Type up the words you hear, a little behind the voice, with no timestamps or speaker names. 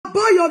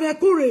boy of a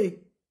kure.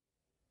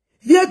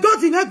 They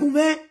got in a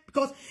gume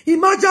because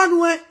imagine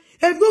when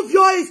a good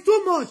view is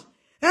too much.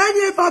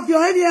 Any of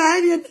your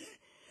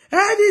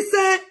any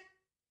say.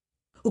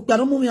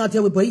 Ukaro mumi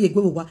adia we boy ye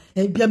go wa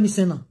e bia mi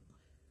sena.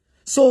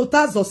 So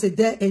that's also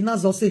there and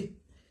that's also.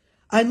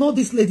 I know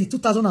this lady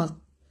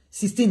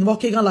 2016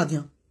 working on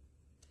Ladian.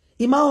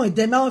 Ima on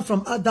dem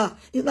from Ada.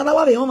 Ina na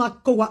wa be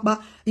on ko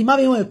wakba. Ima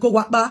be on ko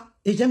wakba.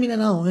 E jemina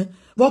na on.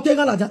 Working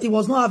on Ladian. It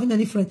was not having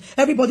any friend.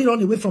 Everybody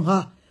run away from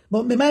her.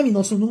 But me mind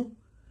no sunu.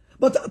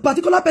 But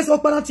particular person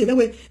work parent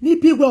anyway. Ni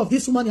people of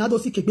this woman ado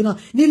si kebina.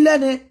 Ni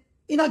lene.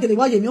 Ina gele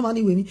wa ye mi o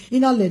mani we mi.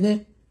 Ina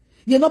lene.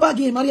 Ye no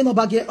bagi mari no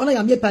bagi. Ona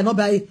ya mi pa no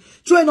bai.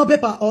 True no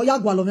paper or ya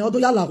gwalo me odo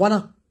ya la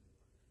wana.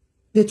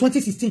 The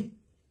 2016.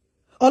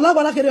 Ola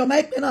wana kere o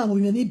mai pena mo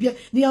mi ni bie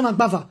ni ya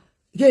magbava.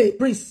 Ge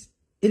prince.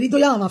 Erido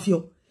ya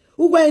mafio.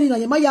 Ugwe ni na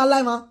ye ma ya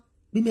live ma.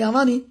 Bi me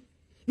amani.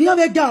 Bi ya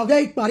me ga o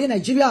ge ipari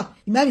Nigeria.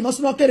 Ime no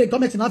so kere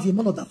government na fi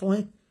mo no da fun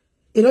e.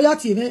 Ero ya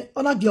ti me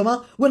ona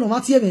gioma we no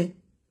ma ti me.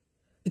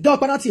 Do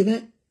pa na ti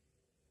me.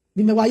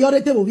 Bi me wa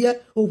yore te owie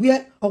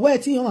owe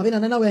ti yo ma be na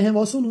na we hen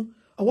wo sunu.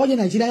 Owo ye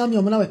Nigeria ya mi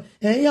o mo na we.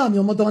 Ya mi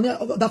o mo do ni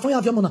da fun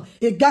ya fi mo na.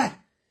 E guy.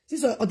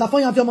 Siso o da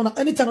fun ya fi mo na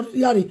anytime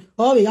yari.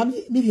 O we ya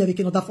mi bi e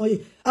ke no da fun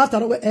ye.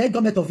 After we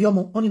government of yo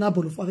mo oni na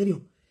bolu for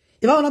video.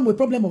 E ba na mo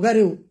problem o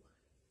gare o.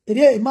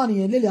 Eri man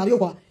yen lele ari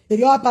okwa.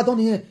 Eri a pardon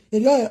yen.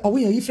 Eri o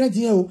we yen friend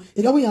yen o.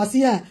 Eri o we yen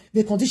see yen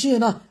the condition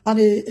na and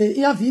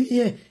e vi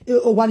yen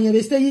o wan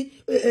yen stay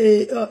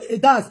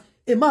that's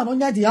a man on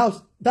the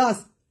house. That's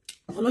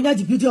on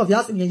the beauty of the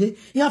house yen.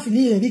 Yen feel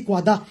yen bi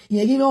kwada.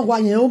 Yen yen wa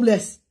yen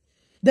homeless.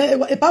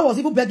 Then a pa was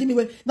even begging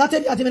me na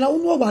tell ati me na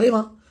unu ogware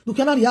ma. Du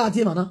kana ri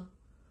ati ma na.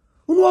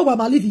 Unu ogwa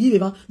ma live yiwe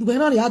ma. Du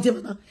kana ri ati ma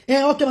na.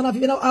 Okay ma na fi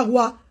na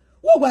agwa.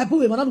 Wo ogwa pu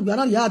we ma na du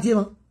kana ri ati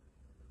ma.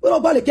 We no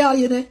gba le ka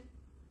ri ne.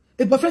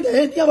 A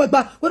boyfriend ya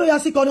wagba we no ya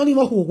si ko ni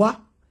mo ko wa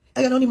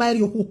e ga no ni ma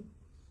ri oku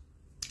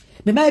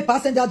me mai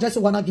passenger address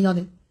wana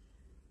giane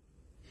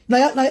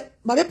na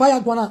ma be pa ya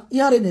gwana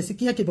ya re ne si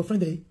kiya ke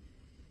boyfriend e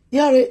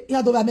ya re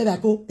ya do ba me ba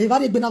ko e va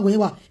re gbe na gwen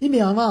wa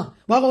imi ama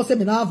wa go se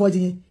me na avoid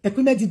yin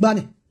equipment gba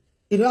ni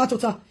e re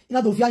atota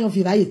ina do fi ayon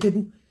fi ra ye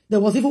table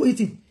there was even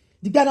eating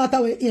the guy na ta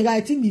we in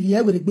writing me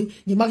here we gbe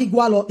ni ma gi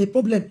gwa lo a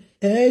problem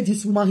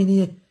this woman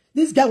here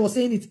this guy was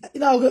saying it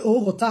ina o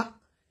hota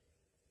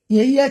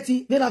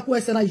yeti then I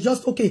question is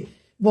just okay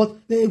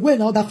but the way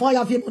now that fire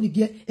have money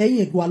gear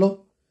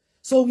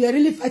so we are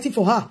really fighting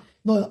for her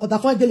no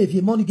that fire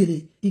get money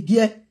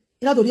gear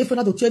ina do refa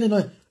na do chain no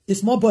a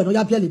small boy no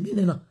ya bia le bi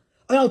na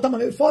oya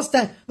utama first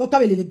time no ka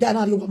le guy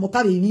na mo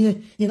ka be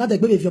yin na de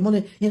gbe be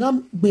money yin na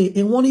gbe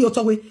en won ni yo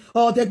to we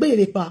o de gbe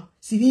le pa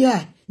si vi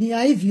ya ni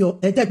ya ivio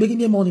e de gbe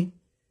ni money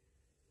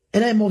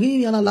ena mo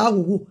yin na la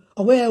wo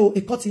o we o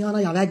e cut yan na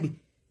ya gbe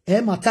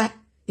e mata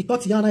e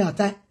cut yan na ya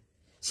ta.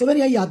 So when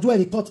you do a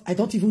report, I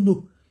don't even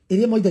know.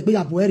 Ere mo de gbe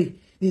ya boere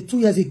 2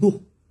 years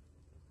ago.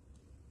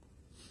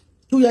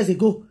 2 years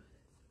ago.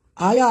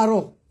 Aya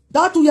ro.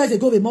 That 2 years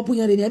ago be mo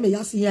punya re ni e me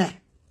ya si e.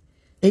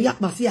 E ya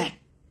ma si e.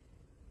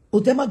 O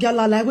te ma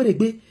gala la we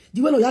gbe.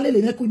 Di we no ya le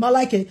me ku ma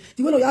like e.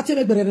 Di we no ya te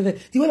me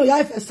gberere. Di we no ya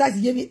exercise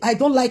ye me. I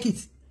don't like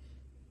it.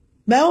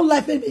 My own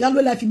life ya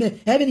lo life me.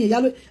 Even ya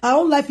lo our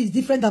own life is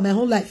different than my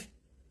own life.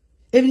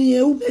 Even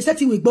you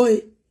setting with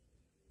boy.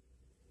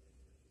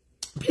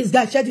 Please,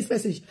 guys, share this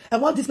message. I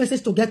want this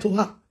message to get to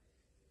her.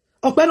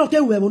 Okay, no,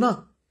 okay, we will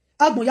not.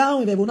 Agbon ya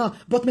we will not.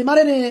 But me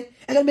mare ne,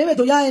 e me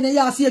to ya ene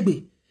ya si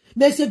egbe.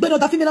 Me si egbe no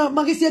da fi me na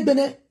magi si egbe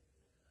ne.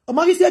 O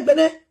magi si egbe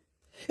ne.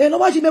 E no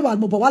wa ji me wa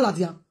mo bo wa la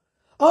dia.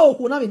 Oh,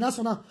 ko na me na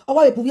so na. O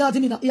wa e pu mi anti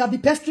mi na. You have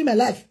been pestering my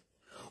life.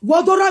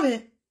 Wo do ra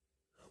me.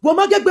 Wo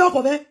ma gegbe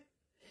oko me.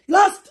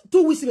 Last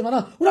 2 weeks me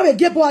na. Una be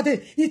gebo ade.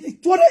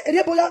 Tore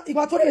ere boya,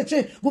 igba tore le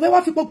train. Go me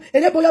wa fi pop.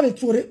 Ere boya be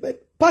tore.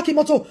 Parking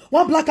motor,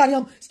 one black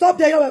and stop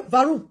there,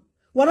 Varum.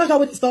 One I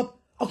will stop.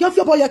 Okay, if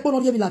your boy yakon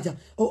on Yemiladia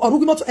or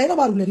Rugi motor, and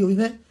about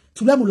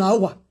to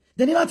Lemulawa.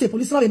 Then in a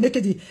police will make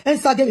it and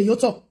start getting your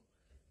top.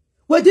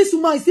 Where this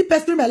woman is still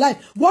pestering my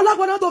life. One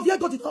out of you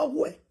got it all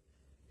way.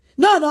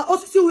 No,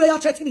 also see where you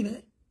are threatening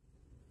me.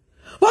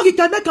 What you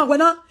can make a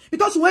winner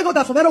because we got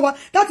that from everyone.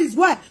 That is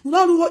why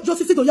now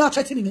just see to you are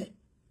threatening me.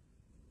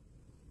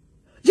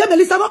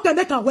 Melissa, what can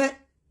make a way?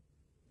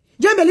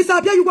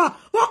 Melissa, here you are.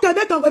 What can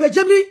make a way,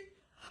 Jemmy?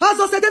 As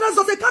I said,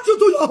 can't you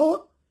do your own?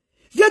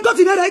 You got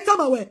in the right time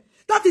away.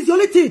 That is the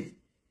only thing.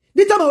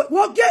 The time away.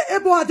 What get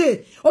able a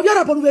day? Or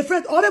you're upon with a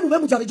friend, or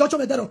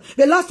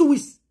the last 2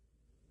 weeks.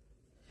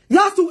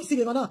 Last 2 weeks,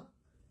 Ivana.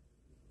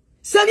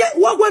 Say,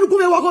 what going to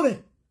come and walk over?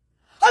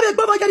 I mean,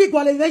 Baba Gary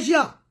Qual in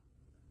Asia.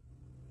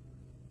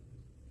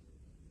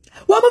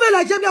 What moment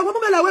like Jamia, what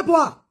moment like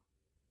Weboa?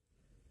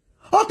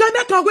 Okay,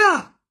 make a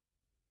where?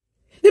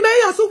 The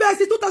May as soon as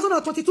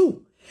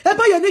 2022. And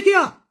by your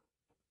Nikia.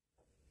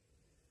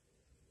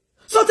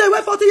 So they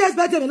went 40 years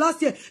birthday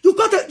last year. You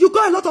got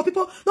a lot of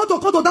people not to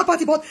come to that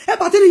party, but a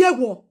party year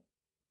war.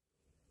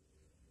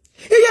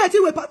 Yeah,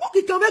 we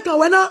can make a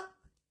winner.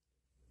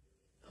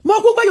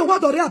 Moku by your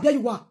water, there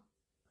you are.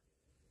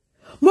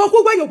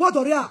 Moku by your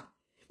water,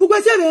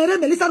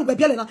 Melissa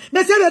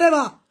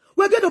Melissa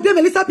we get to be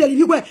Melissa Pelly,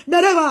 you were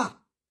never.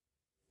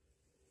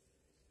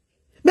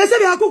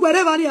 Message I could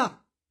wherever near.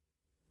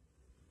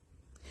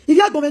 If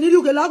you are going to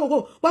do the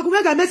lago, what will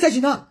make a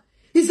message now?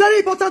 It's very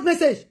important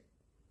message.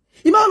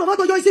 Imagine what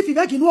you see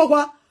if you know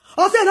what.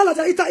 I say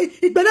another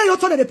it better your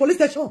turn at the police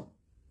station.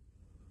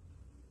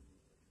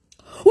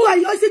 Who are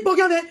you see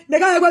Bogame? The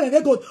guy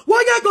where go.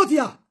 Why you go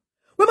here?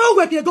 When I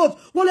work here, God,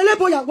 one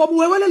lepoya, one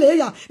more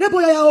leya,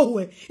 lepoya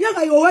away. Young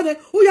I owe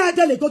who are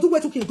dele go to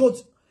where to kill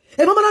goats.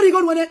 A moment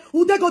got one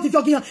who they got to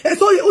talking. And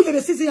so you have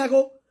a season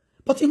ago.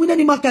 But in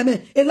any mark,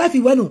 a life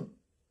you went.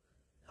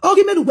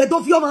 Argument who went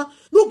off your man.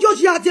 Look your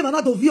giatim and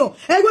out of you.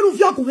 And when you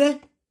come.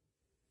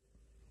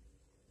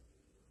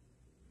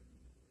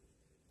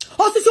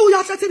 Oh, so you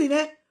are chatting in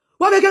there.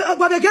 What a girl.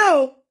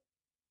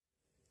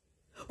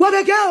 What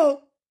a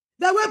girl.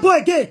 That way boy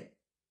again.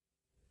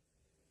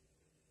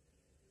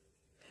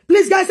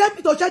 Please, guys, help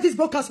me to share this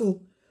broadcast.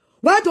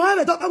 Why do I have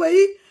a doctor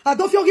away? I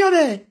don't feel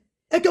good.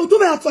 And you do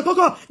that for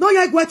Coco. No,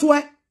 you're going to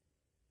it.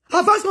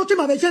 I first not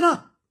my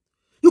vagina.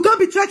 You can't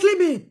be threatening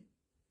me.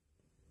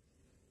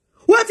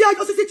 What are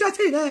you sitting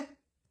chatting, eh?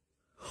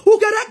 Who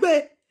can act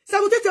me?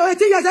 17 or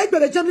 18 years, I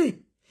bet Germany.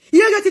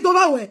 You get it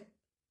over way.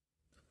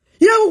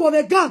 You want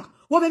a gang.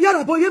 What a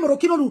yard boy,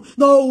 you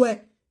no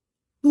way.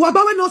 You are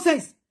about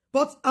nonsense.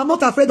 But I'm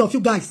not afraid of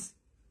you guys.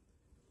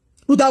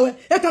 Who that way?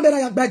 I can't be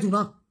like bad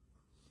now.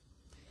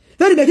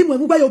 Very big when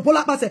we buy your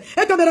bola pass.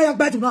 I can't be like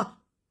bad now.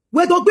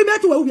 We don't be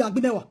met to where we are.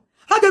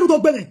 How can you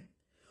don't be?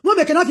 No,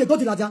 we cannot get to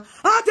Ladia.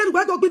 How can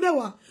we don't be there?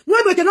 No,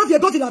 we cannot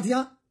get to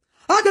Ladia.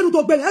 How can you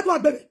don't be? I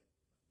don't be.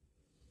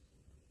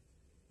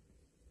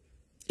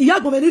 Il y a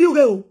comme un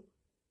illusion.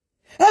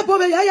 Et pour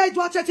me, il y a une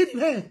doigt chatting in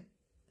here.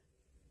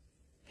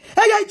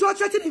 Et il y a une doigt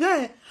chatting in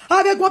here.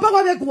 Avec moi, pas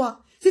avec moi.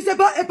 Si c'est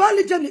pas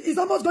legend, it's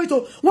almost going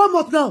to 1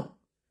 month now.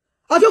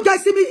 Have you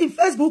guys seen me in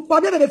Facebook?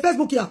 Ou bien avec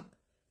Facebook here?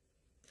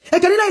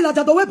 Et quand il a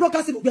dans web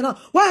broadcasting ou bien là.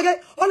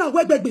 Ouais, on a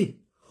web baby.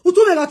 Ou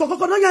tout le monde,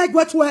 quand il y a un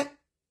gouette, ouais.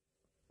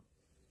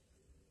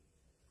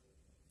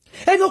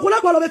 Et donc, on a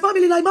quoi, la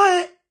famille, là,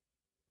 hein?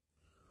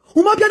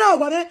 Ou m'a bien à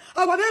avoir,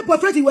 un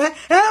boyfriend, ouais.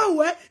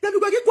 Ouais, t'as vu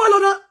quoi,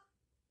 là?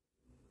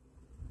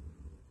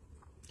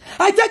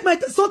 I take my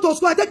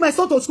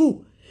son to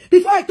school.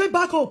 Before I came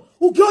back home,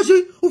 ou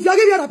Gyoji, ou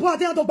Viagi, à point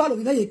à dans ballon,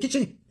 in the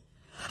kitchen.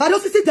 I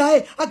don't sit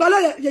there, à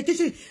ballon, your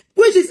kitchen,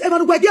 which is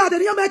Evan Wagia,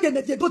 the young man can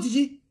make go to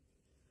G.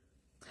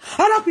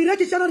 I don't feel like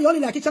kitchen only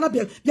like kitchen up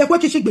here, you're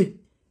working shigbe.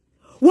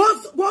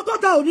 What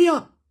got down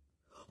here?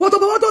 What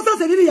about those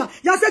things in India?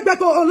 You said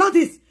back on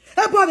Landis.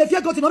 And boy, if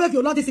you got to know if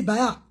you Landis in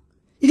Baya.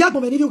 If you have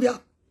many you here.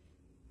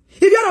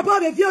 If you're a boy,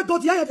 if you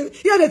got here,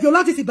 if you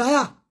Landis in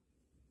Baya.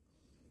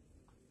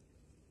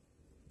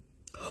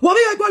 What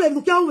we are going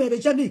to go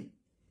with Germany?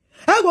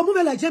 I will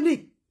move like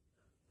Germany.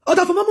 Or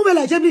the former move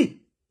like Germany.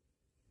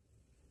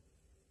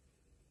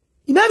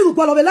 Imagine you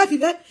follow a life in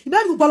there.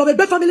 Imagine you follow a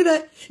bad family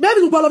there.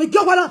 Imagine you follow a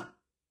Gawala.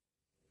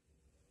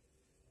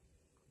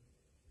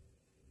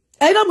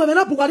 And I'm going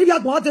to Bugaria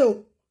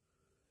Guateo.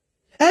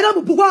 And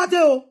I'm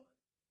Bugateo.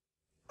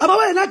 I'm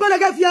away not going to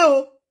get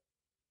you.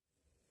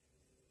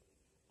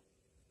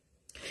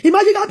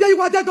 Imagine how you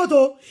want to go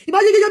to.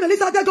 Imagine you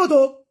Melissa to go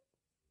to.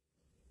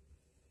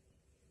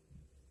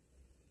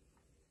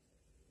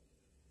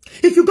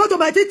 If you go to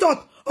my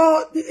TikTok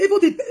or even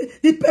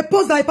the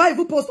post that I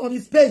even post on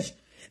his page,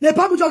 the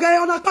Bible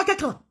on a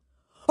packet.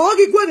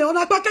 On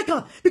a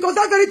packet because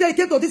that very day I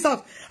came to this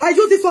house. I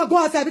use this one go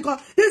outside because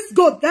this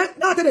goat,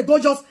 now they go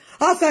just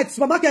outside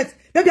supermarket.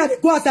 Maybe I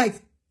go outside.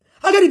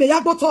 I get in the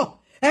yak bottle.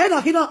 And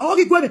I can all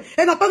give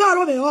and I pack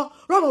around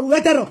Roman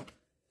Wetero.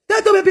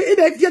 That will be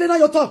if you're not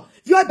your talk.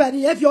 You're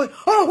Benny, if you're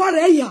oh, what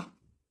area.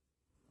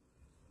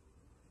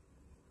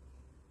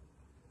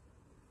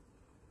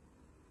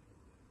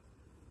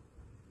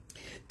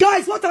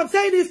 Guys, what I'm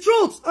saying is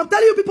truth. I'm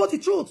telling you people the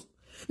truth.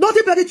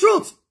 Nothing but the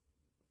truth.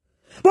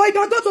 But you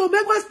can go to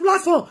Megwest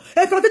platform.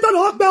 If you don't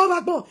know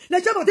how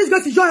let's check out this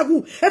guy to join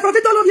you. If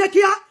you don't know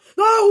Yakia,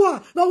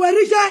 no,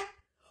 where is it?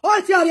 Oh,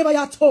 it's here,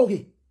 you're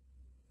talking.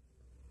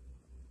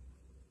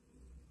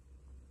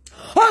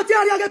 Oh, it's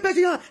here, you're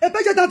getting a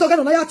patient that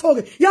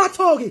talking. You're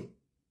talking.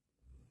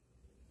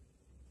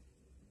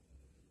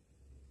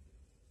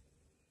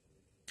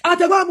 I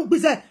tell you what I'm going to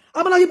say.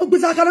 I'm going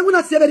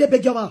to say that I'm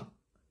going to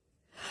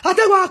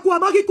ate wa ku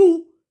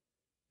amagiku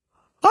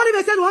oni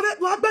me se no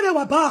agbere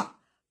wa ba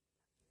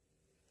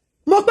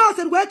mo pa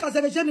se we ka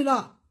se jeni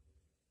na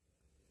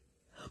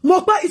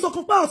mo pa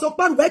isokun pa so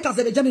pa we ka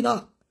se jeni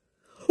na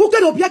u ke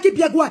do bia ki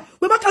bia gwa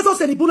we ma ka so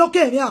se ni bu no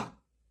ke mi a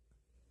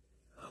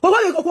o wa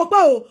le ko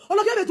pa o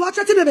lo ke me to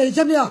acheti me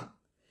jeni a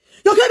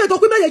yo ke me to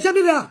ku me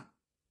jeni na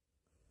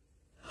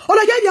o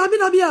lo ke ya mi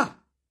na mi a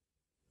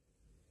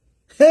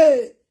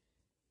hey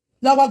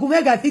la wa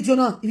gumega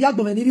fitiona if ya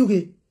gbo me ni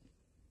ri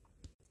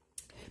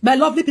my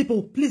lovely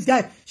people, please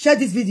guys, share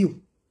this video.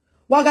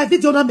 Waga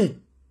video na me.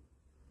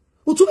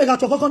 Utu ega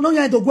chokoko no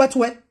ya do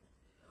gwetwe.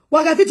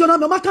 Waga video na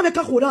me ma ka me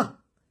ka khona.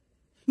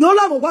 Yo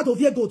la mo wa do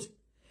vie god.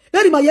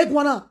 Eri ma ye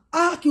gwana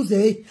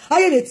accuse.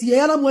 Aye le tie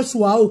ya na mo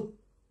sua o.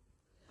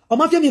 O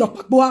ma fie mi ro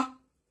papo a.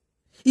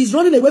 He's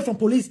running away from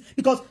police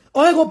because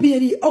go be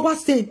any over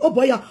saying, oh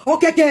boy,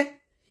 okay.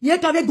 You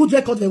have a good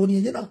record.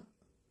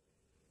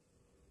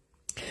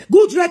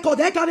 Good record.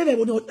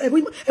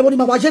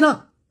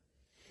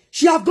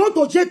 She have gone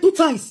to jail 2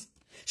 times.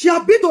 She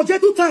have been to jail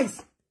 2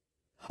 times.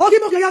 Okay,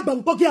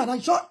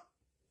 I'm sure.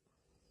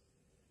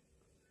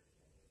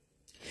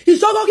 He's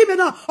sure okay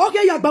now.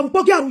 Okay, you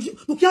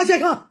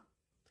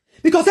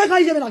because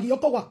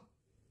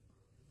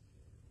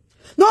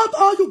not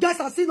all you guys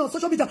are seeing on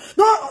social media.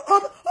 Not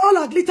all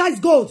our glitter is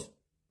gold.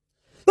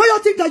 Don't you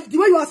think that the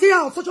way you are seeing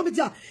on social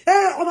media,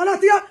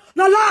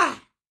 no lie.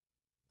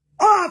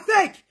 Oh,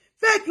 fake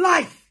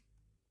life.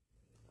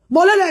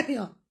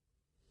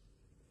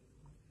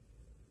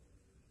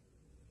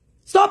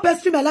 Stop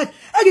pestering my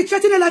life. I get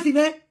threatening a life in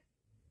me.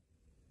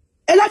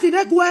 A life in me,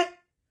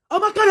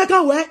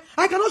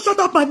 I cannot shut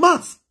up my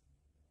mouth.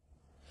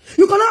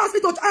 You cannot ask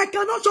me to. I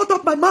cannot shut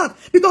up my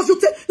mouth because you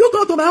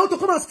go to my house to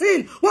come and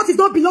steal what is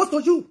not belongs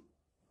to you.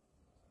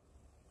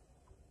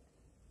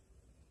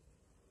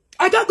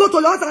 I can't go to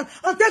your house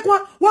and take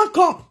one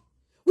cup.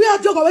 We are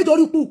joking away to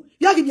Rupu.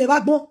 You are giving me a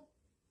backbone.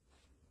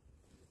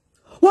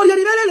 What you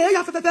need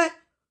to do?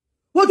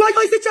 What do I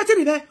go is chatting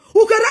in there?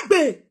 Who can that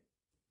be?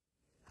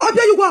 I'll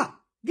tell you what,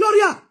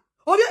 Gloria.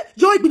 Okay,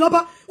 Joy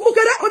Binoba. Who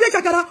can that? Okay,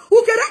 Kakara.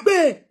 Who can that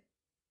be?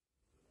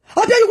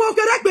 I'll tell you what, who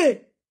can that be?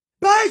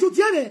 Bye, you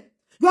tell me.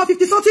 You are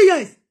 50-something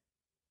years.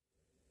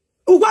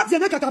 Who what the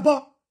make a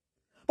cabo?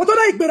 But don't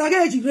I be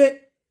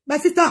my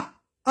sister?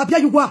 I'll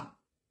tell you what.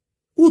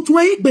 Who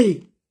to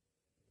be?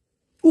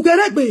 Who can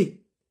that be?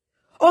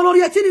 Oh, no,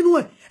 you're telling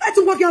me. I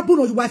think what you're putting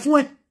on your wife.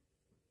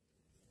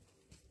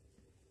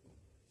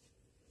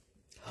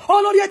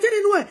 Oh, no, you're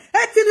telling me.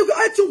 I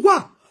think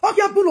what?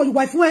 Okay, I'm putting on your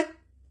wife.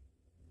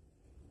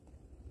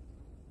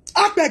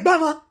 I beg,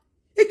 Bama.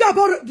 It's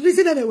about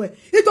reason anyway.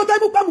 It's not time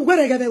to come where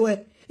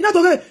anyway. You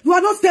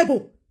are not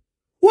stable.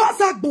 What's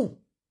that bon?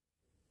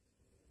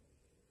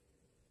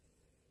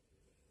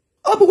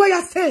 Oh, but where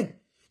you're saying?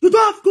 You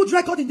don't have good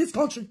record in this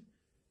country.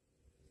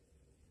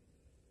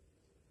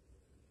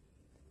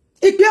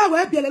 If you are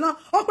where you're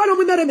oh, pardon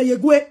me, Mary, you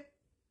go. Hey,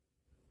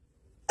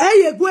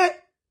 you go.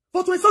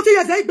 For 20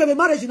 years, I be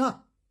marriage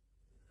now.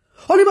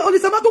 Only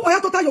some to why I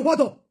told you what?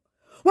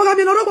 What I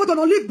mean, no robot,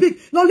 no live big,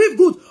 no live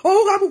good.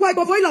 Oh, who am I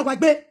going to like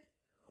be?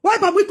 Why,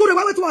 but we could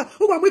why to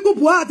who am we go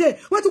boade?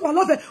 Why to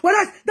love it?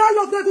 Whereas that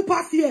love never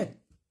pass here.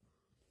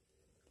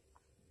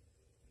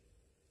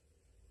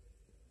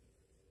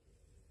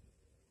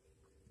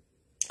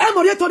 I'm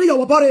already told you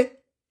your body.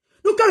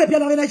 Look at the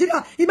piano in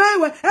Nigeria.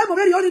 Imawe, I'm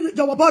already on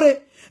your body.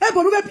 I'm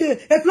already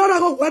a flora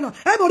go when I'm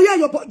already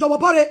your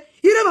body.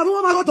 You never know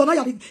what I got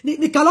to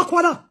ni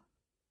Kalokwana.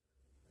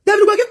 Then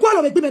you get quite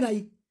of a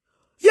women.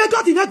 You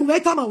got in a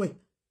time away.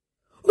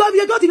 Well,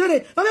 you got in a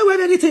I don't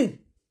wear anything.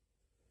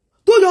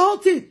 Do your own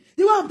thing.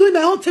 You want doing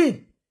my own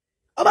thing.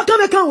 I'm a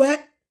come can't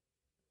wear.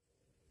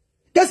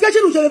 Qu'est-ce que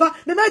tu nous lèves?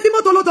 Mais même si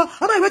mon toloto,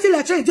 I'm a waiting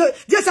la train.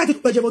 Just like to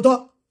pay your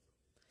motor.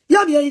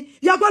 Yami,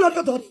 Yagwa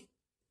Lotto.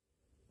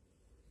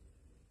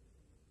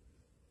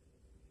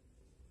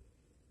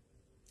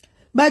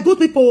 My good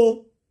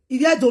people,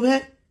 il y a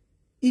domaine,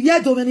 il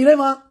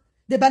vraiment,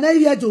 des bananes,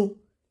 il y a do.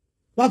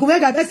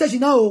 Wakumega message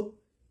now.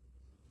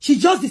 She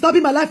just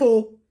disturbing my life,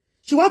 oh.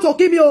 She want to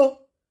kill me, oh.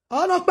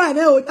 Oh, not by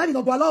me, oh. I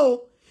no guala,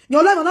 oh.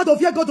 Your life not of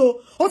your go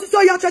to. Oh,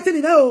 so you're chatting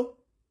in, oh.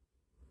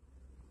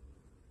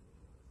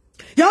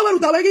 Yawa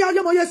Rutawegi,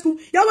 Yamo Yesku,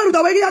 Yawa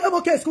Rutawegi,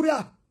 Yamo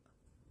Keskuria.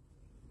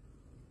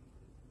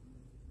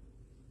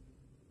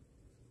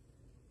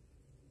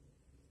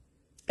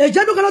 A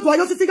general cannot do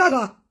Yosi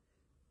Gaga.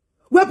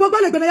 We're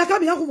probably going to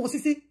come here from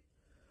Sissy.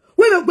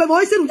 We will be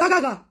more in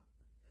Yagaga.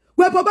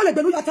 We're probably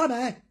going to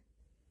Yatama.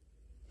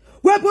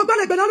 We're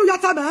probably going to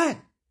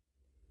Yatama.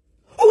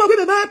 Oh, we're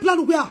going to my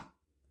plan. We are.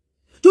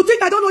 Do you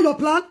think I don't know your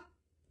plan?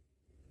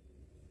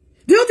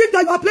 Do you think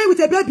that you are playing with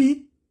a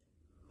baby?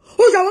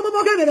 Who's your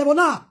woman again?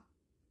 Now?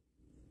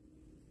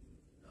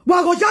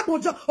 Well, Jack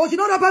Moja, or she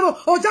not a Bible,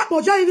 or Jack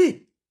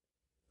Moja.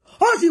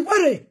 Oh, she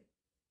worry.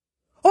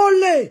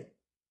 Only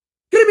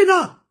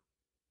criminal.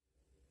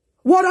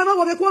 Warana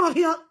wa bekwa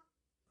here.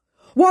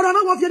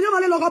 Warana wa vienne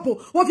male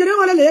logapo. Wa vienne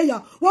male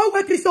leya. Wa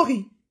we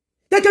Christori.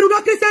 Te que nous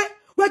na Christ,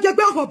 we que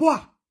be encore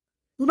bois.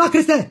 Nous na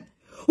Christ.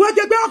 We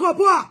que be encore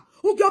bois.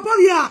 Ou que pas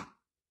ya.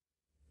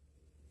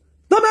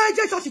 Non mais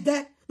je cherche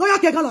de. Non ya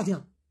que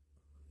galadien.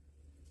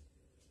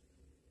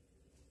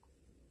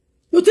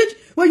 You think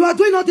when you are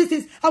doing all these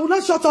things, I will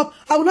not shut up.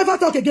 I will never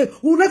talk again.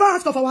 We will never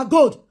ask of our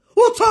God.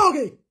 Who talk?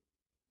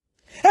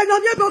 Et non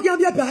bien pas bien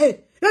bien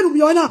pareil. Et nous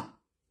miona.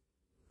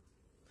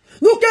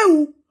 Nous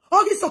où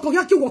on dit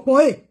sokoria qui work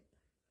boy.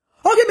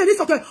 On dit meni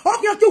sokoria, on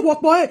dit qui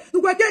work boy.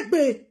 Nous va get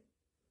be.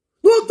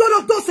 Nous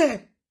donnons dose.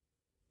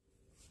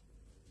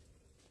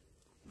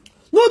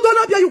 Nous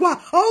donnons bien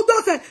quoi? On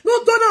dose.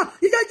 Nous donnons.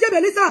 Il y a qui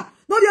belisa.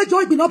 Non bien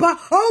Joy Binoba.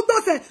 On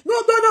dose.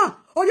 Nous donnons.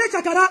 On y est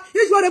chakara.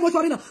 Il joue les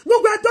motorina.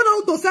 Nous va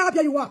donner dose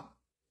bien quoi.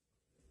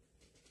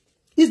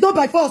 It's not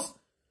by force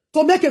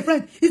to make a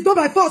friend. It's not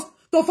by force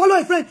to follow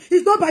a friend.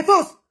 It's not by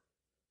force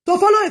to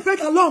follow a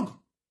friend along.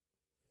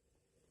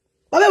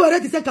 But we're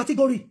the same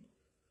category.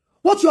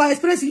 What you are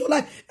experiencing in your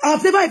life,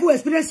 I've never even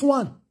experienced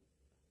one.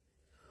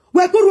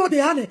 We're good road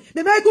the honey.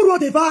 The make good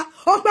road the va.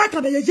 Or back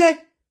on the yeje.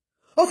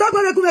 Or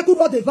somebody go make good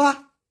road the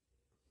va.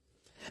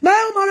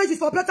 My own marriage is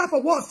for better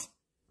for worse.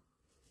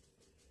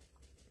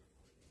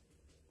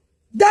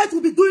 That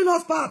will be doing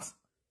us part.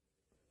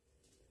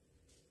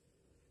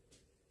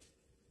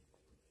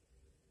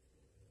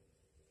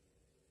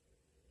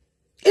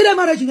 In a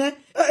marriage, you are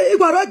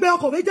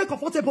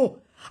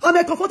comfortable. I'm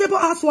a comfortable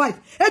housewife.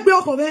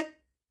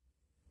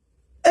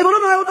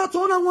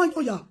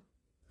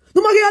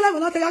 No more yala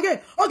na te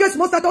again. August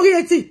must start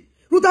orienting.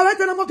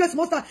 Rutarete na August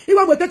must start.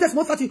 Iwa mo tete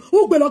must start.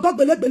 U gbe lo god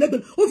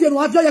gbele. U fi enu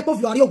avio ye ko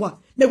fi ari owa.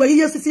 Me we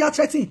yi sisi ya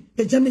threatening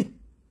the Germany.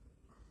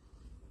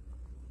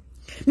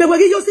 Me we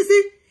yi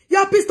sisi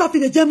ya peace staff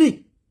in the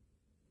Germany.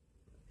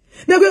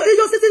 Me we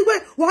yi sisi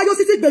we wa yo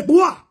sisi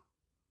gbegboa.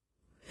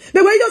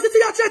 Me we yi sisi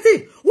ya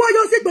threatening. Wa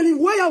yo sisi gbeli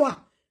we ya wa.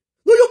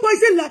 Nu yu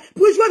poison la,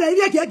 push wa na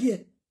ile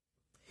gie.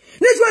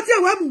 Ni jwa ti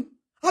we mu.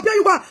 Abia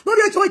yu wa, no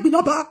bi cho igbi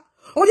no ba.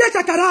 O di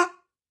chakara.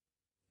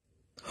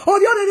 Oh,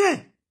 the other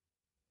day.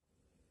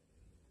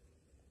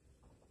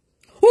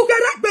 Who can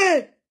that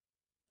be?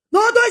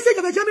 No, don't think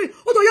of it, Jimmy.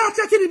 Who do you have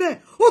checking in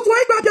there? Who do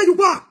I grab you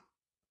back?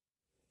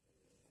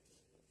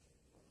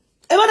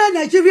 Even in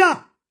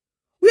Nigeria,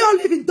 we all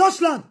live in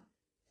Deutschland.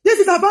 This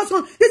is advanced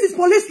land. This is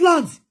police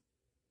land.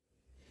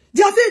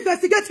 They are still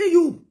investigating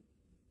you.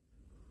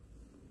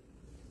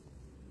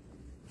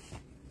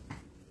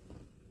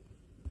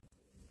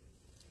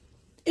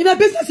 In a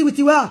business with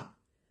you are.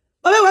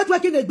 But we're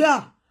working the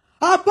bear.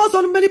 I bought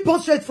on many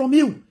portraits from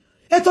you.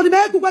 And so the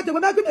man who went to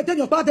maintain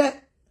your father.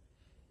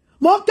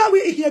 More can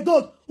we hear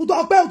God? Who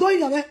don't pay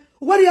doing it?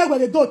 Where you are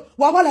with the God?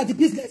 Wahala the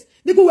business.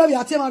 Niku where we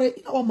are temporary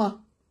in our man.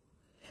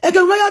 And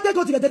can where they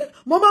go together?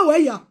 Mama, where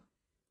you are?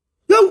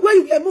 Where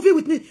you are moving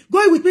with me?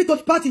 Going with me to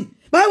the party.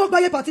 But I walk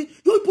by a party.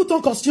 You put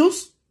on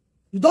costumes.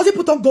 You doesn't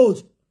put on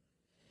gold.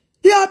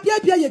 Yeah,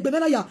 Pierre,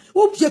 Benana, ya.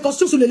 Who your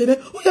costumes to the living?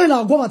 Who are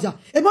now going to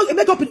and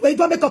make up in way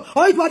to make up.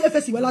 Or you want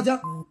FSC, well,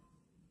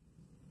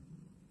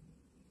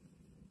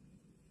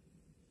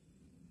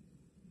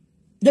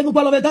 then you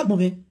follow that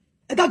moment.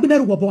 And that be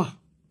never waboa.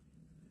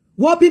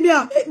 What be me?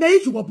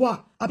 May you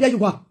waboa. Abia you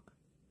wa.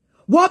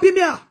 What be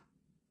me?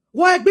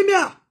 What be me?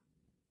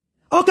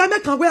 Okay,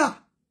 make can wear.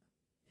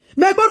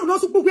 Make one no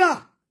super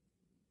wear.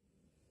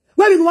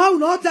 When you want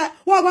not that,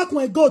 what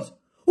can God?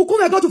 Who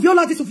come go to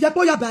viola this of your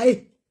boy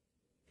abae?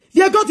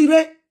 Ye God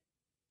dire.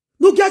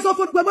 No guess off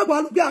when we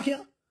look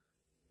here.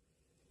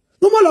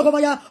 No more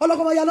logomaya,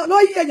 no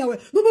anyway.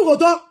 No more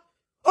go.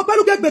 Open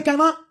look at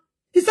Bekama.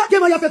 Is that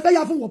game I have a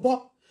fair from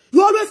wapo?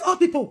 You always hurt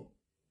people.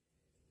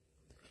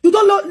 You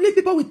don't leave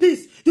people with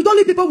peace. You don't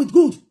leave people with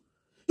good.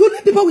 You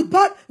leave people with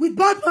bad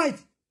mind.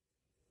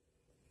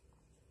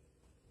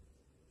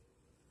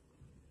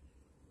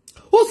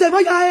 Who say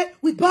my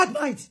with bad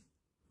mind?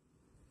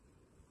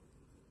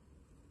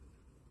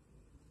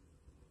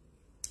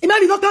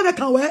 Imagine not come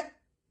can wear.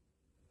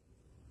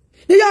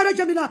 The yard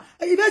Jamina,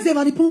 even say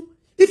manipu.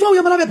 If we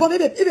are not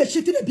even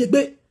shifting a big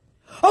bay.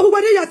 Oh,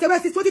 when you are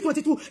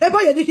 2022,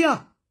 eba ye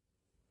nikia.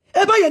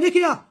 Eba ye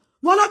nikia.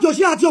 Voilà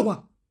Joshi a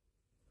Diowa.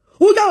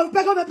 Où t'as un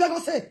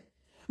pégancé?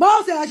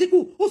 Moi, c'est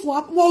Ajiku, où sont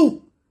à moi?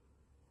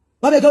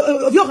 Avec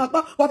vieux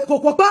rappa, avec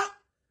quoi pas?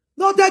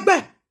 Non, t'es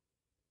bien.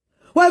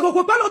 Ouais,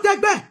 quoi pas, non, t'es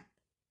bien.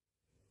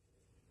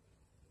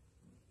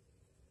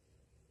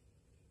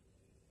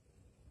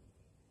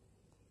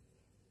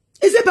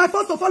 Is it by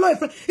force to follow a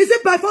friend? Is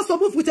it by force to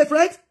move with a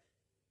friend?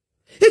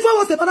 If I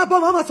was a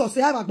manaboma, I'm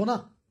associate,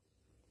 Magbona.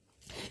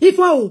 If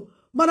I was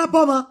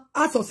manaboma,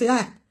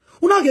 associate,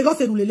 una get lost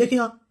in the lake.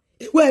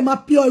 Where my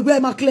pure, where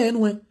my clean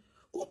one.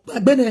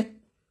 Bene.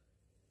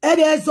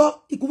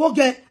 Ezo,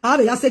 ikuwoge,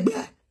 ave ya segbe.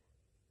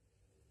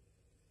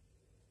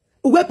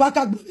 Uwe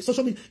paka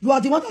social media. You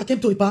are the one that came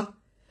to Ipa.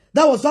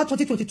 That was that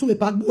 2022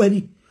 Ipa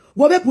bueni.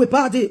 Wobe ku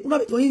Ipa de, una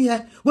beto yin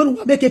here when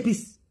we make a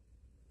peace.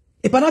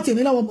 Ipa na ti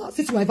ni la wo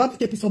since we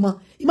make a peace ma.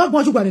 Ima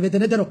gwan ju gwa re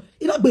denedero.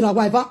 Ina gbe na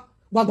wa Ipa,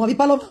 wa gwan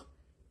Ipa loma.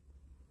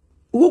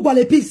 Uwo gwa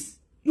le peace.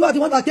 You are the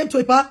one that came to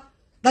Ipa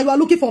that you are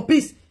looking for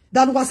peace.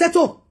 That we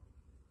settle.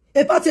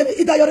 A party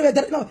either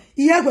you're no,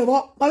 here we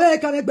walk, my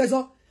can make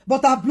bezo,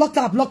 but I blocked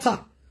her.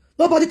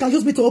 Nobody can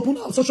use me to open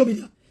our social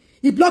media.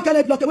 He block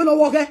and block, we no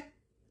walk eh?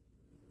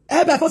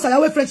 By force I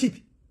have friendship.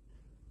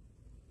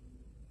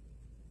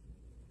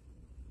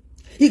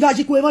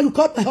 Igajiku, you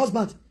caught my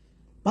husband.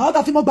 My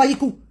other female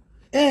bayiku.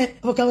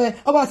 Okay,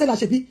 I said that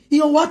should be.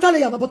 You want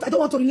to but I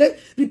don't want to relate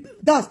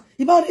that.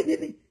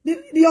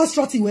 The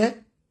Austrati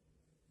where?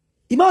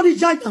 The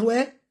giant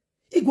where?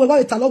 Igwe wa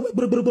italo,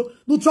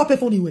 no drop a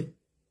phone anyway.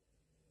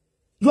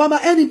 You are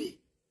my enemy.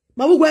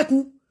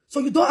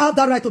 So you don't have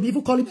that right to be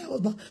even calling my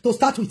husband to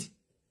start with.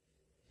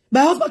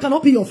 My husband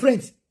cannot be your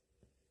friend.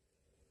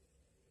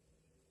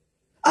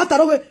 After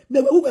all, we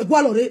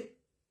gualore.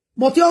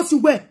 Motio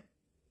suwe.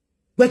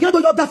 We can't do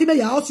your daffy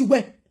ya house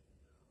suwe.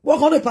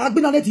 Walk on a park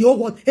bin and the old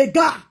one. A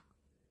guy.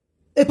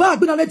 A park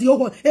bin and the old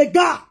one. A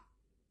guy.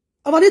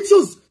 I'm gonna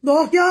choose.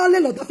 No, ya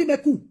lelo daffy me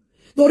ku.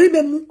 No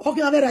remember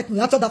hoking on right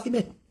now. That's daffy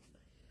me.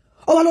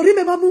 Oh, I don't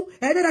remember mu.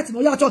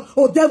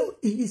 Oh, devil,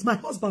 he is my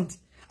husband.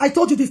 I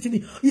told you this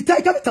thing. You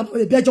can't tell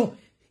me you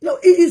know,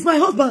 he is my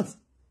husband.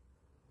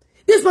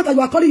 This man that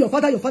you are calling your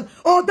father.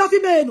 Oh, that's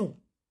me, no.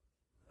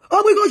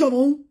 Oh, we go, your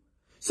mom.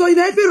 So you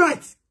have every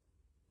right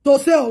to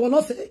say or will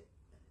not say.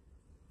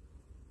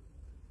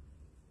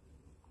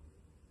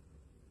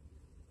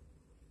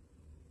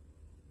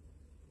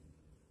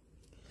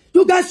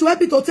 You guys should help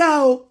me to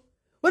tell.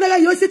 When I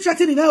you see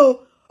threatening now.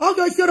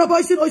 Okay, you see the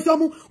boy, see no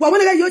issue. Well,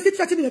 when I you see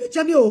threatening the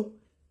Germany. Or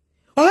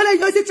when I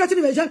you see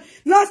threatening the Germany.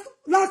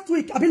 Last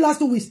week, I mean last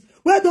 2 weeks,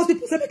 where those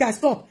people say make I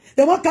stop.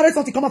 They want carry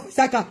something come up for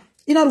cycle.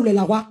 Ina rule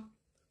lawa.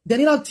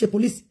 Then ina che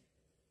police.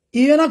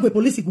 Ina go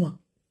police igwan.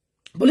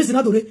 Police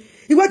ina dore.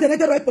 He went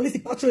the right police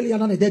patrol ina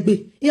na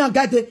degbe. Ina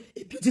guide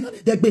the beauty na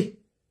degbe.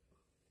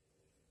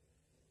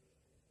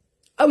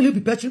 How will you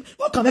be patrol?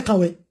 What can make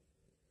away?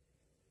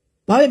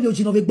 Why me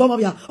ojino be gbomo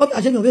bia. Okay,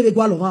 aje mi o be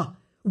gwa lo ma.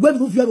 When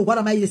move you what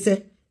am I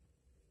say?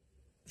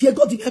 If you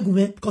go to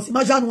Egume, because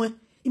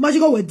imagine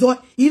go with door,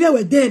 even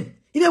with them,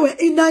 even with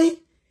Inai,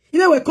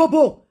 even with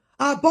Kobo.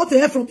 I bought the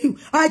hair from you.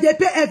 They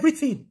pay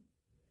everything.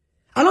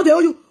 I know they owe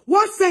you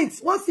 1 cent,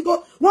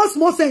 1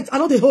 small cent. I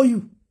know they owe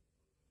you.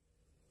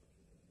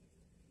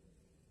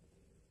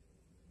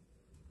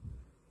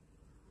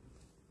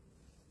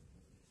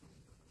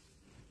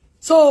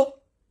 So,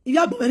 if you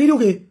have any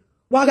okay,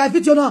 what I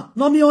fit you now,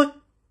 no me on.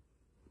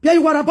 Pia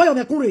you want to buy your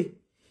mekure.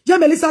 Je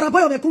Melissa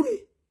raboyo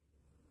mekure.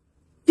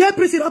 Ye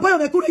Prisi raboyo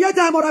mekure. Ye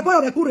Diamond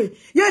raboyo mekure.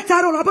 Ye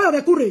Taro raboyo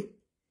mekure.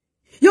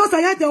 Yo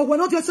sayente o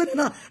bueno Dios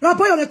na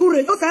raboyo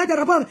mekure. Yo sayente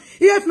raboyo.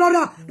 Ye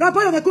Flora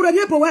raboyo mekure.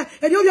 Ye powe.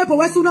 And you ye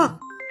powe suna.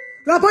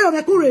 Raboyo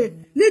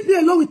mekure. Leave me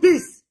alone with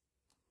peace.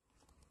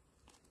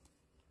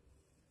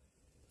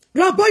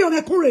 Raboyo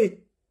mekure.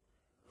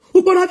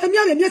 Ukona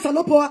mia mia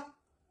salopoa.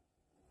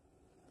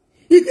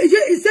 He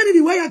said in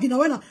the way agina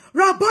wena.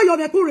 Raboyo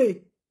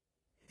mekure.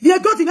 You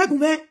got in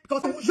Egume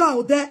because I'm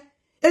out there.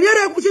 And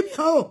you're a pushing me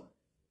out.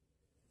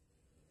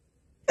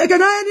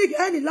 Again,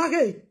 any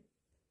lage.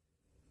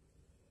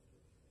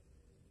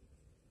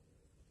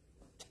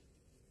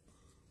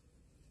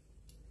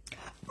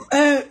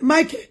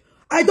 Mike,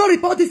 I don't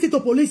report this to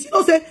police. You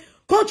know, say,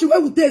 country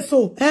where we tell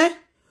so, eh?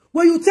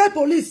 When you tell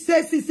police,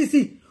 say,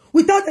 see,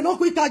 without a no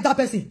quick catch that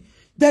person,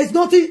 there is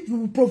nothing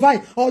you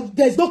provide, or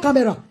there is no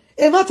camera.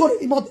 A man told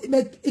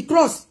he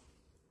cross.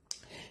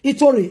 He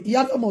told he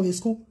had come out of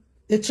school.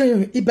 The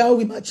train, he bear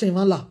with my train,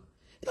 man.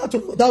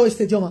 That was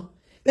stadium.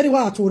 Very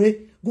well, I told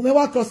you.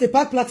 Gumewa cross the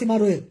park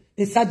platinum road.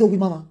 The side of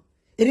mama.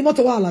 A remote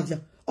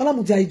Wahala. All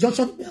Mudia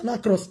junction,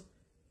 and cross.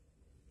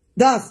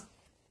 That's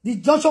the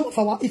junction of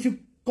our. If you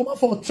come out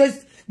for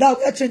trace, that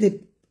will train the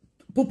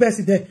poor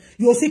person there.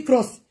 You will see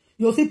cross.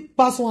 You will see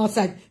pass one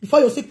outside. Before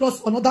you see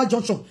cross another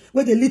junction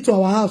where they lead to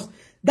our house.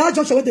 That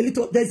junction where they lead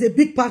to, there's a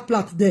big park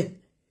plat there.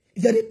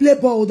 If they play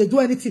ball or they do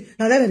anything,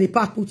 and then they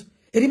park put.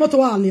 A remote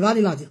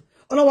Wahala.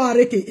 All our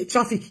reke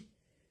traffic.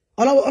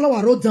 All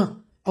our road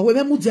down. And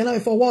we move jena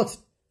for what?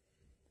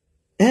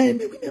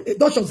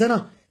 Dutch of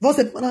Zena.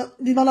 Vose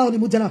ni mala oni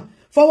mujena.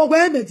 For what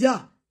we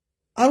media.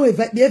 I don't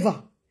invite me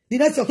ever. The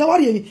next year,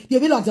 what you mean? You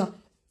mean like that?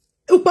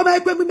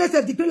 When we mess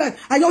up the green light,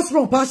 I just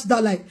run past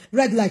that light,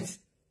 red light.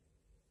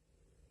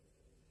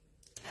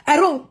 I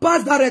run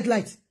past that red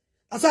light.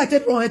 That's why I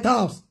take wrong at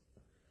house.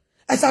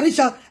 I said,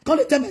 Richard,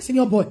 can't tell my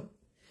senior boy.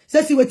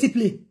 Say, see what he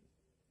play.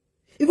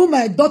 Even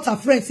my daughter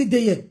friend sit there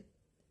here.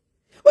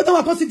 What do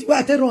I consider where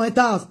I take wrong at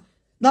house?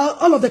 Now,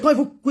 all of them can't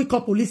even quick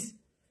call police.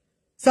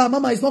 So,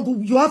 mama, it's not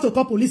good. You have to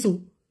call police.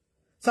 So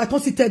I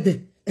can't sit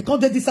there. I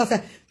can't do this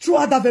outside.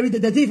 Throughout that very day,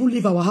 they didn't even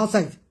leave our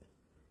outside.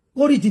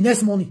 Go read the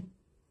next morning.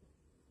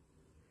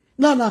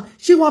 Nah,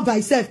 she went by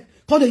herself.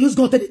 Can't they use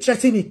gun to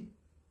threaten me?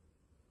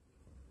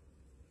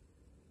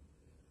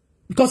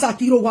 Because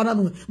Akiro wana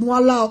no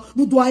allow,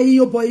 no do I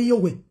yo boy yo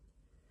we.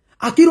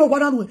 Akiro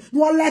wana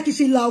no allow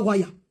kishi la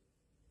waya.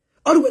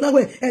 All we na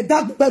we,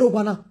 that bero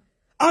wana.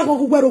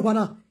 Agon bero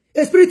wana.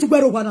 Espiritu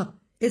bero wana.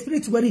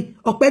 Espiritu weni.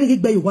 Okpeni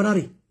higbe yo wana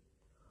re.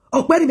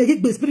 Okpeni me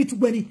higbe espiritu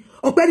weni.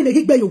 Okpeni me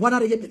higbe yo wana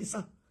re ye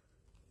melisa.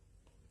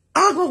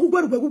 Agon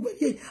bero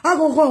ye.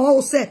 Agon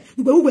ho se.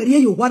 Ube ye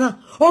yo wana.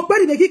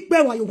 Okpeni me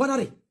higbe wa yo wana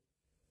re.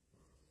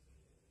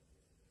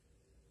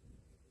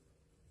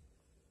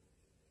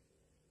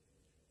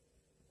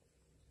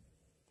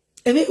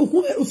 And then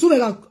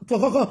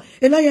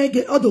and I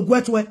get all the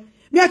wet way.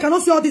 Me, I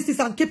cannot see all these things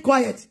and keep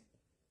quiet.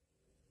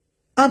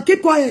 And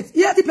keep quiet.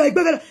 Yeah, keep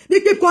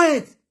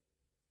quiet.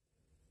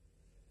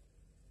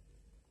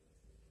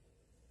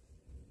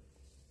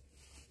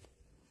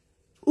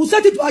 Who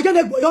said it to again?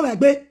 I'm not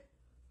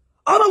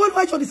going to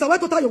write on this. I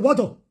want to tell you what.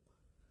 Who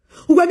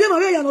when me and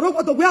Maria no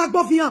what we are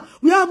above here.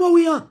 We are more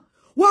we are.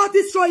 What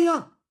destroy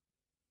here?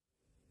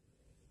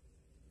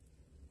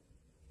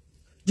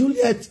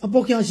 Juliet,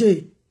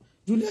 Abokianje.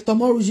 Juliet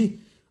Tomoruji,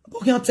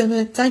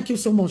 thank you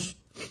so much.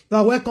 You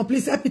are welcome.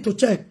 Please help me to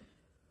check.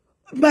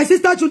 My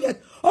sister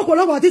Juliet, oh,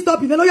 what this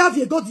topic? No, you have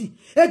a godi.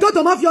 A god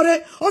of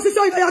Mafiore, oh,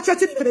 sister, you are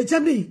chatting in the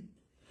Germany.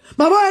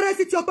 Mama, I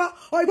sit your pa,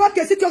 or what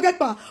can sit your get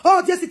pa,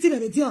 oh, just sitting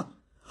in the dia.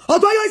 Oh,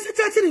 do you sit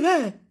chatting in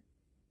there?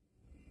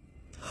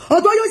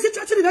 Although you see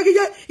church in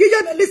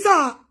the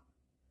Melissa.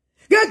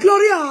 Get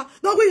Gloria.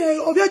 No, we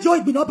of your joy,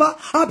 Binoba.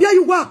 Abia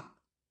you wa.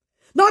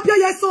 No, Abia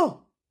Yeson.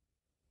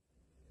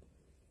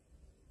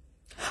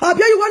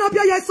 Abia you want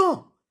Abia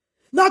Yeson.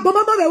 Na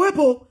Mama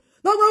Wepo.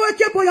 No, we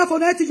keep boy for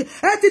 90.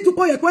 80 to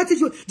boy,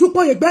 20 to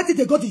boy, betty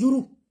they go to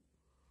Yuru.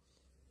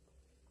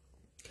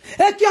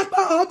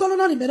 Ekiapa,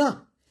 autonomy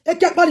mena.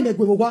 Ekiapa ni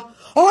megwewa.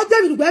 All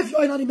them in web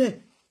your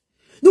anime.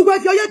 No,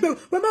 web your yet,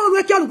 when my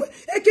recal,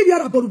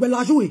 Ekibia about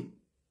Belajui.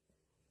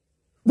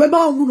 When my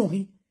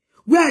own,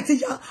 where I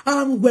teach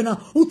when I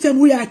utem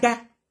we are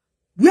that.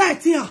 Where I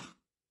teach.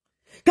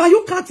 Can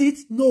you cut it?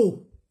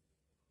 No.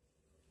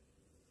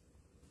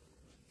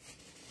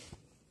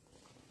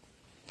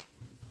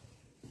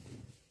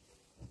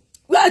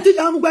 Where I teach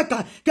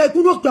Amweka,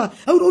 Kakunokra,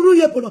 I would only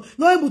no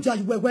Muja,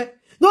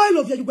 no, I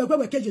love you,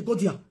 where Kaji go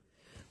there.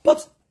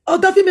 But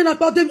other women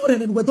about them,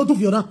 and we don't do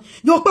Fiona.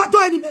 Your part to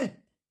any man.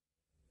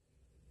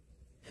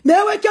 Me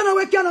we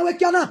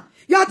kana.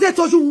 Ya te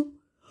toju.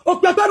 O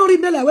pe pa lórí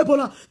mele we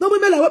bona. No me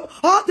mele we.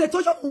 O te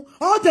toju.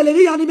 O te le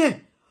ri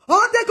anime.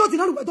 O te ko ti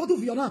na we don't do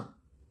Fiona.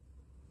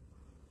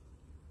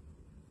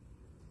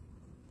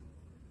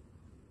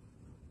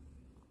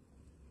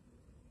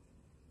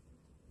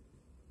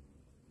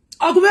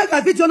 Agume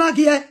ka fi Fiona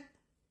gie.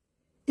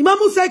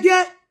 Imamu se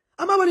gie.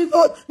 Ama woni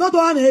no do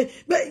ane.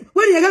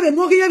 When you get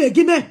mo gie me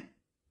gime.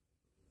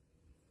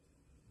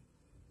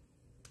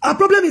 A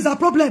problem is a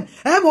problem.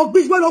 Mo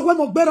gbish we lo we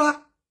mo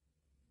gbera.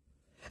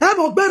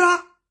 Mo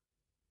gbera.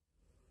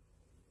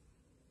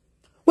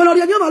 We lo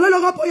ri ani ma lo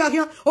lo po ya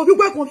kian. Obi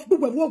gbe kon bi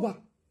gbe wo gwa.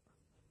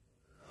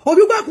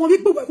 Obi gbe kon bi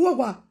gbe wo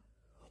gwa.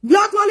 We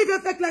actually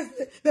get fake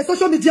life the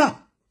social media.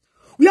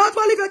 We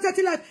actually get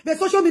dirty life the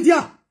social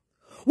media.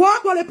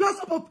 What pour les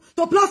plateformes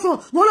to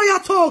platform. Mo lo ya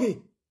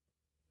tori.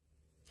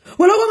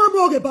 We lo ma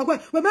mo ge ba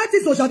we ma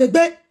ti so ja de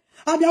gbe.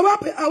 And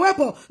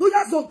however, no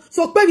just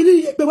so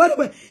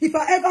if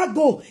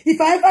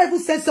I ever even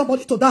send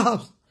somebody to that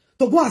house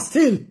to go and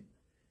steal,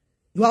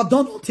 you have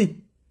done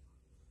nothing.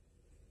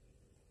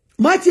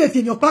 Mighty if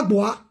in your pack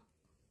boy.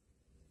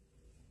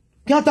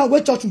 Can't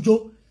wait church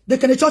Joe. They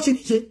can church in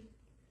Ije.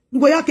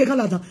 Nugoya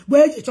Kekalada.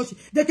 Where is church?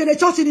 They can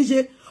church in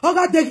Ije.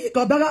 Oga Degi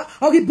Kabara,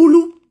 Ogi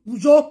Bulu,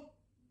 Ujo.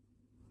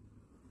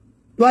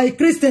 You are a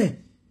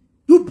Christian.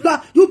 You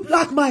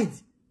black mind.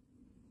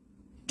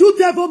 You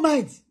devil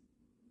mind.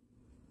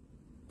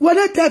 We're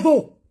not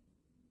devil.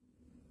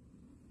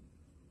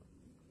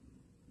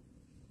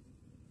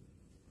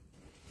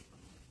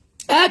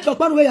 Eh, tu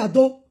pas ya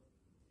do.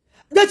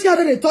 De ti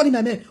are de toni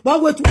meme. Wa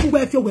we tu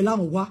we fi we la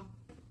mo wa.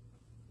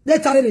 De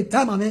tare de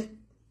time meme.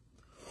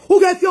 Who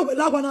get fi we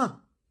la wa na?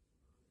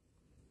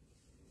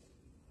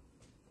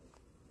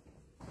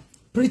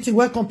 Pretty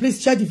welcome,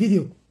 please share the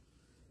video.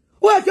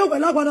 Who get fi we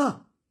la wa na?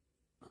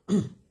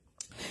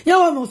 Ya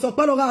wa mo so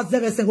pa lo ga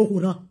 05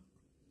 goku na.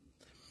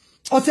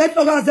 O se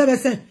lo ga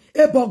 05.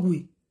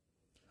 Ebogui.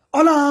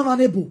 Ola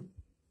amanebo.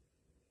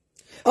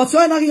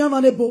 Oso na ri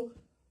amanebo.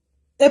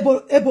 Ebo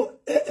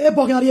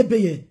ri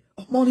ebeye.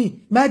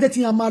 Money. My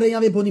dating a marry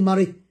and boni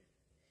marry.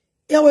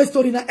 Here was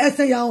story na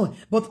essay ya on,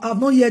 but I've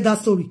not heard that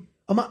story.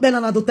 O ma bena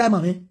na do time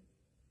ame.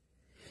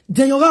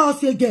 Den yo ga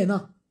osi again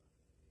na.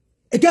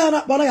 Again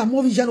na bala ya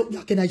mo vision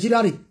ya ke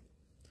Nigeria re.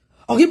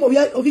 Ogi mo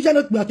vision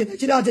ya ke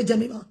Nigeria je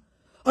jemi ma.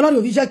 Ola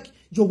ri vision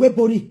jogwe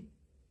boni.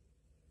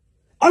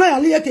 Ola ya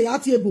liye ke ya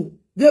ti ebo.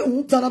 De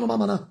un tana no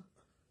mama na.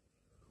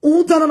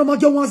 Un tana no ma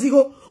jo wan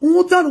sigo.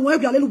 Un tana no e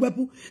bi ale lu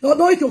bepu.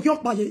 No ike o ki o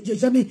pa je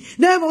jemi.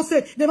 Ne mo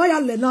se, ne ma ya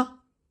le na.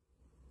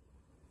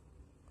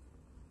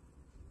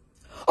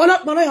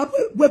 Ola mana ya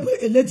wepu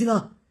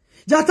eledina.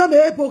 Jata me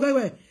e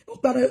pogewe. O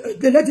pa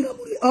eledina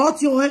muri. O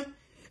ti o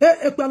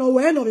e pa no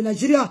we no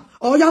Nigeria.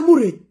 O ya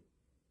muri.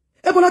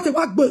 E bola te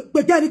wa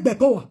gbe gani gbe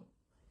ko wa.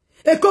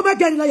 E ko be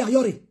gani na ya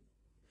yori.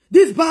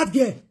 This bad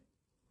girl.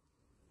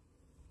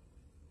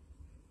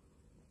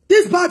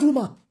 This bad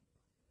woman.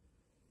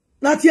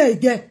 Not here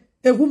again.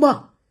 A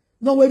woman.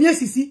 No we bien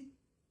sisi.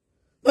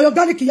 No yo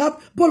gani ki ya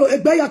bolo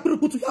egbe ya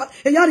kutu ya.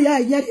 E yari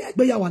ya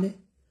egbe ya wane.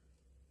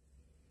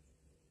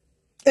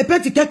 E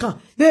peti quelqu'un.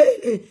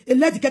 E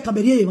let quelqu'un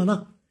me rien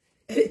maintenant.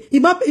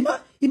 Il m'a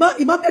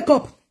make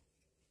up.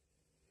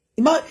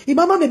 Il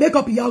m'a make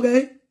up ya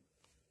okay.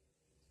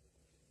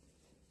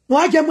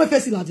 Moi j'aime moi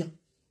faire la dia.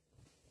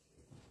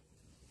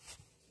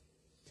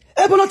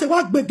 E bolo te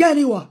wa gbe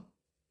gani wa.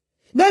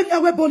 Même ya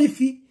we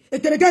bonifi. Et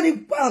te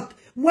gani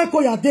moi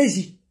ko ya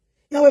Daisy.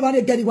 Ya we ba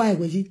ne gani wa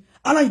egweji.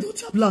 Ala you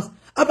don't blast.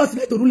 Abas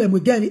me to rule mo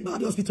gani ba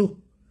the hospital.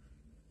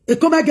 E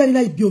come gani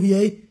na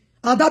ibiovie.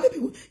 And that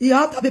baby, he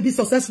had that baby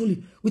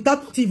successfully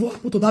without nothing even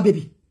put to that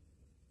baby.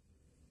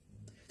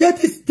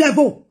 Yet this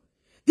devil,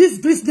 this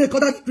green snake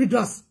called that green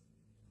grass.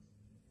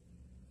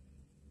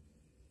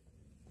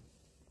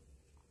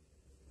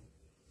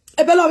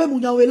 Ebela we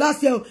munyawe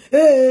last year.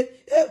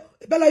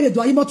 Ebela ile do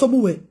ayimo to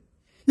muwe.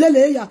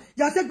 Lele ya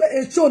se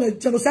gbe show ne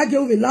genocide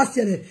we last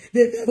year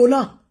de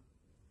Ebola.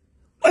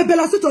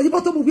 Ebela so to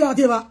ayimo to muwe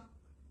adeba.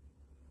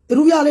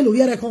 Eruwi ale lo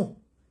yere kan.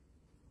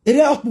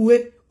 Ere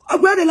okuwe.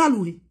 Agbe de la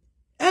luwi.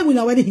 We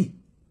na weni.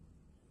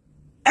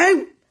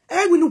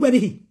 e winu gbe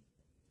ni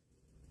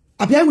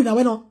abi e winu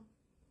we no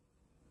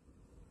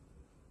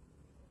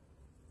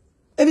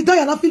ebi to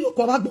ya na feel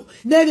ko ba gbo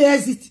na be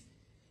exit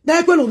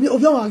na pe lo obi o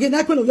ma ge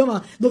na pe lo yo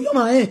ma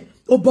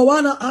obo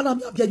wa na ana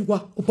mi abi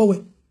ajugwa obo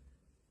we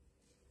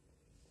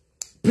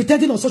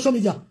pretending on social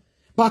media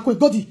but when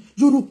God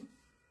you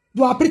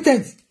are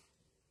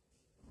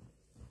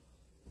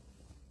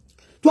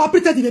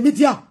pretend in the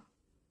media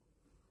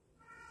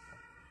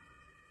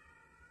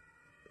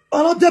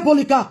alors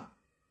diabolica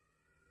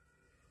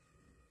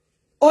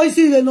oh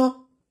ici le non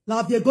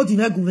la vie God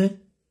in gouvernement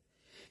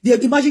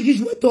imagine qui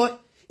joue toi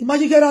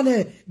imagine que là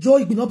ne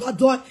Joe il pas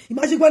toi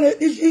imagine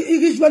que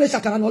il joue les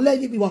chakara non là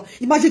il wa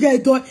imagine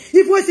que toi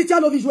il faut essayer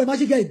de jouer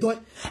imagine que toi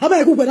ah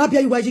ben écoute na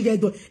bien imagine que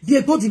toi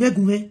vie God in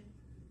gouvernement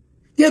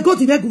vie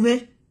God in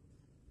gouvernement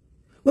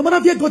we mana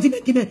vie God in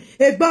gouvernement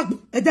e gbagbo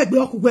e degbe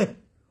okugwe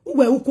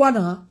uwe ukwa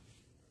na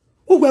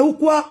uwe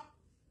ukwa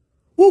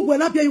uwe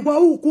na bien ukwa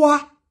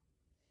ukwa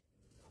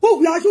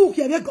uwe aju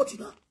ukie vie God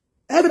na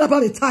e be na ba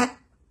be tai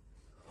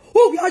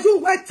uwe aju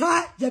uwe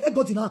tai je vie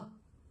God na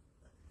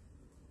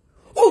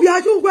uwe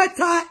aju uwe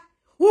tai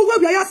uwe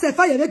bi ya se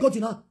fa ye vie God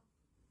na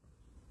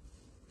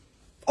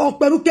o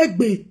pelu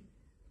kegbe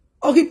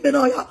o ki pe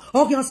na ya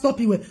o ki stop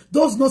iwe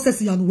those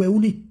nonsense ya nuwe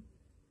uni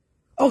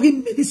o ki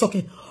me this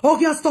okay o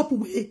ki stop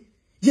we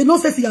je no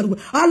se si ya nuwe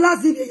ala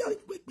zi ya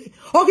we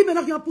o ki me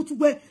na ki put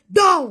we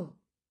down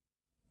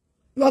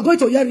you are going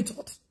to hear it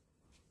out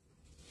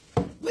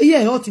we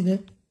hear hot in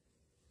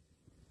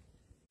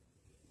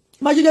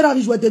imagine that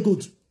we jouer des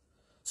good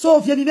so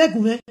viens vivre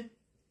gouvernement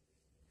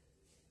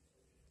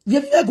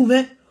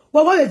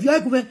wa vieux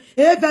gouvernement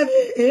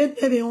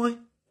et on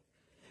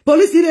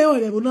police il est on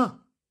est bon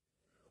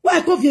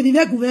wa ko viens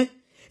vivre gouvernement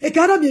et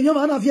quand on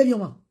vient na vieux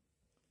ma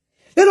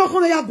et donc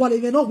on ya gwa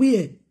le non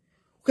oui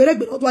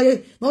correct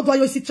non doit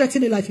aussi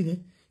threaten life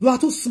you are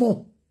too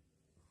small.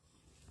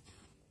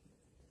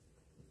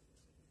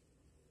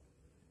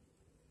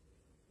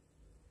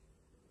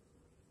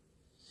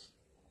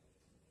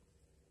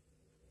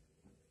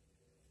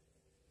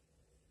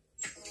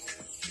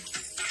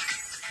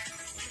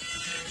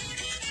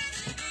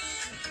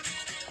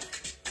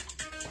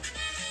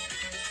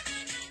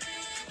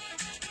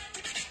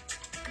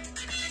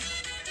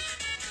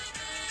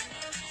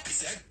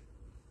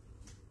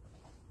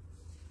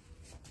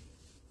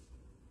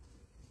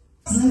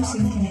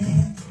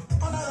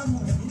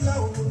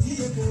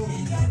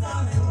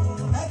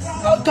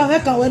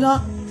 Quand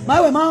wena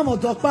ma we ma mo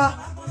dokpa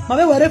ma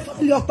we were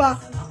family okpa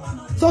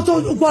so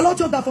to gwalo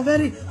cho da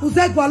family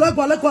uze gwalo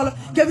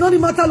ke no ni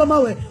mata lo ma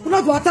we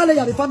una go atale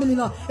ya family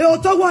na e o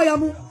to wa ya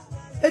mu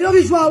e ro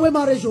bi joa we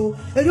marejo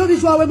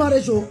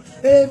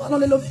e ma no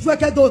le lo joa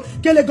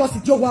ke le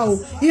gosi jo wa o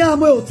iya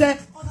mo o te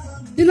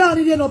ila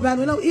ni no ba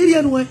no iri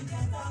enu e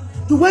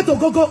you went to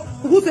go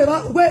who say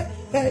we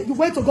you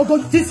went to go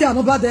this year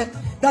no bad there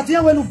that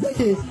here we look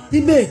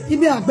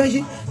ime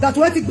agbeji that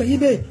we ti gbe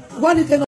ime one